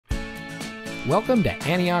Welcome to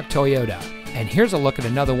Antioch Toyota, and here's a look at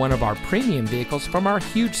another one of our premium vehicles from our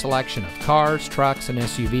huge selection of cars, trucks, and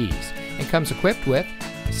SUVs, and comes equipped with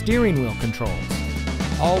steering wheel controls,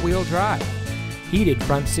 all-wheel drive, heated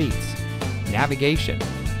front seats, navigation,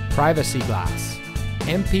 privacy glass,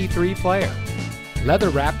 MP3 player,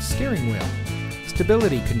 leather-wrapped steering wheel,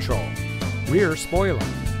 stability control, rear spoiler,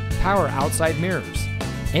 power outside mirrors,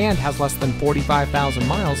 and has less than 45,000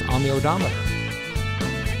 miles on the odometer.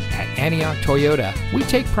 At Antioch Toyota, we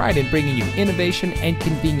take pride in bringing you innovation and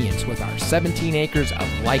convenience with our 17 acres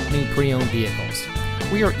of like-new pre-owned vehicles.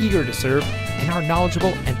 We are eager to serve, and our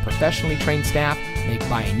knowledgeable and professionally trained staff make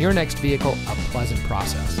buying your next vehicle a pleasant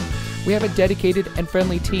process. We have a dedicated and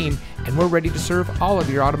friendly team, and we're ready to serve all of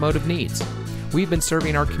your automotive needs. We've been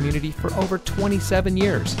serving our community for over 27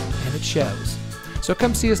 years, and it shows. So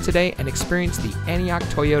come see us today and experience the Antioch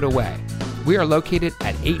Toyota way. We are located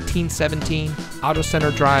at 1817 Auto Center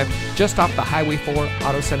Drive, just off the Highway 4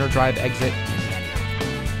 Auto Center Drive exit in